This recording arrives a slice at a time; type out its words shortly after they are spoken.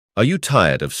Are you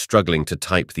tired of struggling to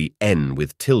type the N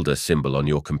with tilde symbol on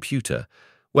your computer?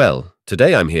 Well,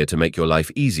 today I'm here to make your life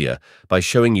easier by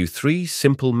showing you 3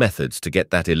 simple methods to get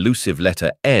that elusive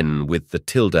letter N with the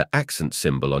tilde accent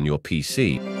symbol on your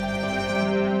PC.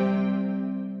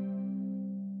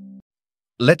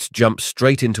 Let's jump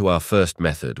straight into our first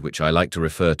method, which I like to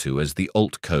refer to as the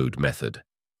Altcode method.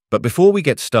 But before we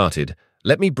get started,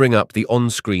 let me bring up the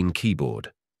on-screen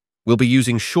keyboard. We'll be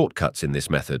using shortcuts in this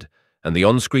method, and the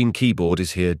on-screen keyboard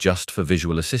is here just for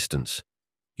visual assistance.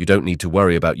 You don't need to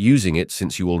worry about using it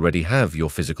since you already have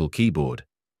your physical keyboard.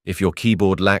 If your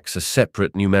keyboard lacks a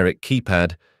separate numeric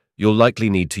keypad, you'll likely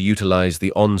need to utilize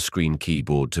the on-screen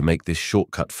keyboard to make this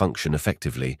shortcut function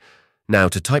effectively. Now,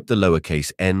 to type the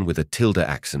lowercase n with a tilde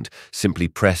accent, simply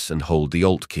press and hold the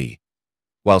Alt key.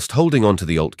 Whilst holding onto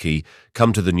the Alt key,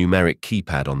 come to the numeric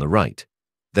keypad on the right.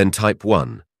 Then type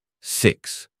 1,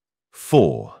 6,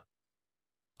 4.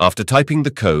 After typing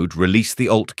the code, release the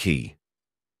Alt key.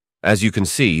 As you can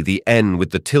see, the N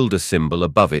with the tilde symbol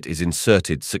above it is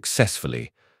inserted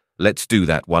successfully. Let's do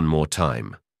that one more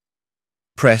time.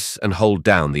 Press and hold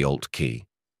down the Alt key.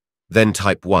 Then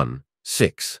type 1,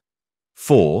 6,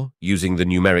 4 using the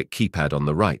numeric keypad on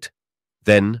the right.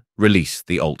 Then release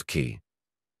the Alt key.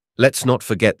 Let's not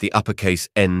forget the uppercase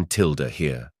N tilde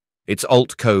here. Its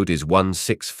Alt code is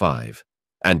 165.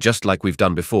 And just like we've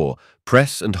done before,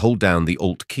 press and hold down the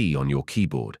Alt key on your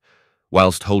keyboard.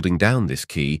 Whilst holding down this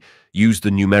key, use the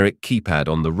numeric keypad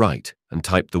on the right and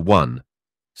type the 1,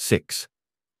 6,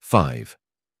 5.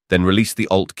 Then release the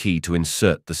Alt key to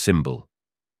insert the symbol.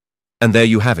 And there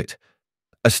you have it,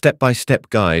 a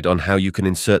step-by-step guide on how you can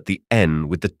insert the N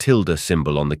with the tilde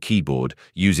symbol on the keyboard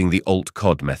using the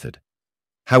Altcode method.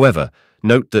 However,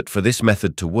 note that for this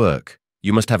method to work,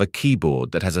 you must have a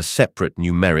keyboard that has a separate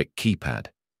numeric keypad.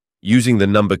 Using the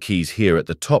number keys here at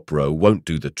the top row won't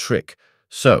do the trick.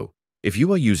 So, if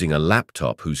you are using a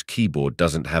laptop whose keyboard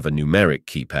doesn't have a numeric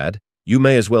keypad, you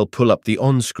may as well pull up the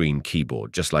on-screen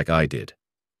keyboard just like I did.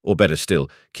 Or better still,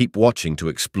 keep watching to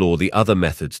explore the other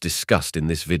methods discussed in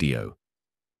this video.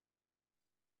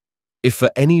 If for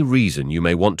any reason you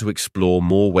may want to explore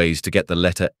more ways to get the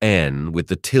letter N with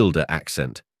the tilde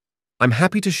accent, I'm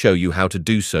happy to show you how to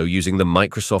do so using the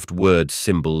Microsoft Word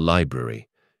symbol library.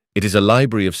 It is a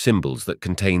library of symbols that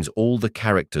contains all the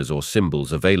characters or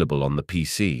symbols available on the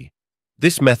PC.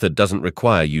 This method doesn't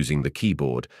require using the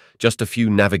keyboard, just a few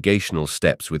navigational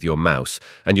steps with your mouse,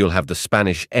 and you'll have the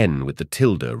Spanish N with the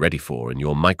tilde ready for in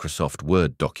your Microsoft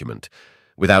Word document.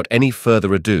 Without any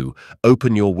further ado,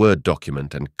 open your Word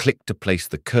document and click to place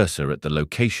the cursor at the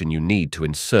location you need to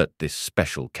insert this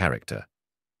special character.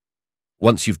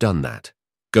 Once you've done that,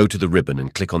 go to the ribbon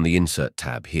and click on the Insert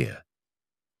tab here.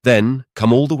 Then,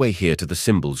 come all the way here to the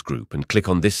Symbols group and click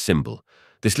on this symbol.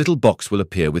 This little box will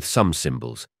appear with some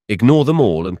symbols. Ignore them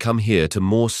all and come here to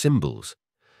More Symbols.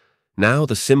 Now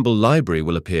the symbol library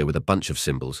will appear with a bunch of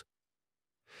symbols.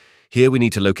 Here we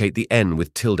need to locate the N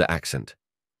with tilde accent.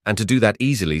 And to do that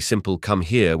easily, come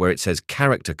here where it says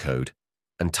Character Code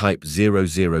and type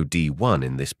 00D1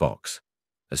 in this box.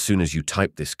 As soon as you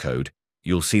type this code,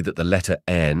 you'll see that the letter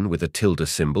N with a tilde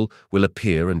symbol will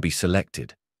appear and be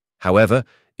selected. However,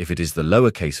 if it is the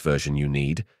lowercase version you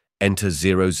need, enter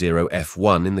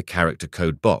 00F1 in the character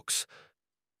code box.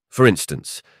 For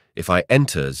instance, if I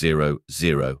enter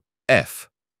 00F1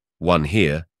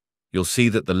 here, you'll see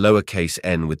that the lowercase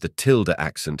n with the tilde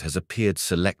accent has appeared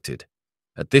selected.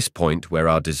 At this point, where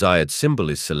our desired symbol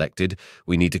is selected,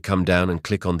 we need to come down and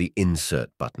click on the Insert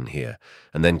button here,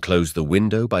 and then close the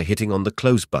window by hitting on the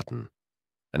Close button.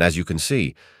 And as you can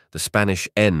see, the Spanish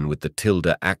N with the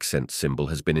tilde accent symbol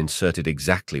has been inserted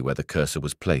exactly where the cursor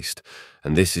was placed,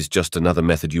 and this is just another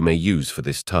method you may use for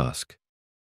this task.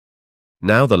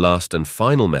 Now the last and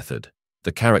final method,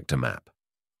 the character map.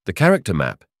 The character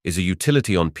map is a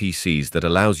utility on PCs that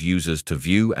allows users to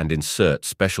view and insert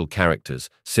special characters,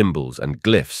 symbols, and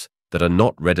glyphs that are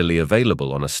not readily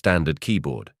available on a standard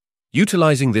keyboard.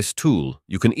 Utilizing this tool,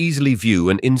 you can easily view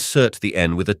and insert the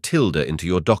N with a tilde into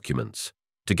your documents.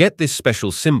 To get this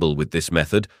special symbol with this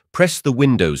method, press the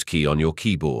Windows key on your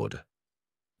keyboard.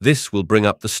 This will bring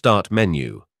up the Start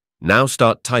menu. Now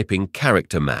start typing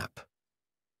Character Map.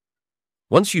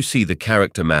 Once you see the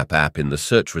Character Map app in the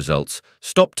search results,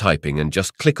 stop typing and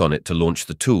just click on it to launch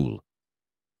the tool.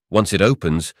 Once it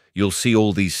opens, you'll see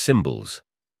all these symbols.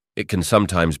 It can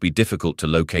sometimes be difficult to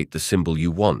locate the symbol you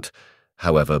want.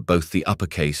 However, both the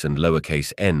uppercase and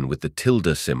lowercase n with the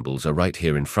tilde symbols are right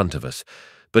here in front of us.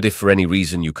 But if for any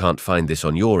reason you can't find this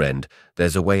on your end,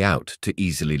 there's a way out to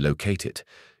easily locate it.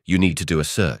 You need to do a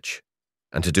search.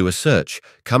 And to do a search,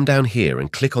 come down here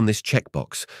and click on this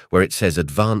checkbox where it says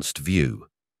Advanced View.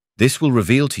 This will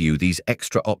reveal to you these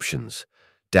extra options.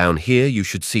 Down here, you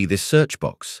should see this search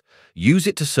box. Use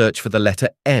it to search for the letter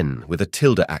N with a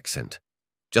tilde accent.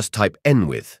 Just type N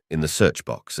in the search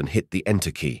box and hit the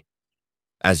Enter key.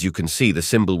 As you can see, the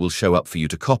symbol will show up for you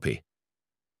to copy.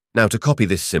 Now, to copy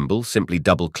this symbol, simply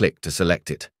double-click to select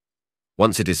it.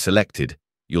 Once it is selected,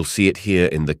 you'll see it here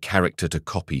in the Character to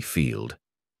Copy field.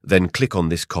 Then click on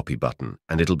this copy button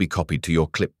and it'll be copied to your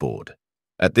clipboard.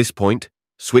 At this point,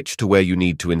 switch to where you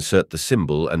need to insert the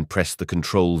symbol and press the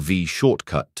Ctrl-V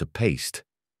shortcut to paste.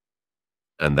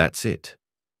 And that's it.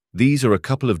 These are a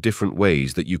couple of different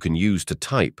ways that you can use to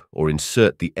type or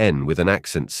insert the N with an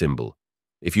accent symbol.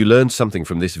 If you learned something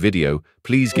from this video,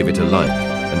 please give it a like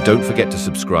and don't forget to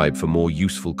subscribe for more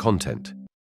useful content.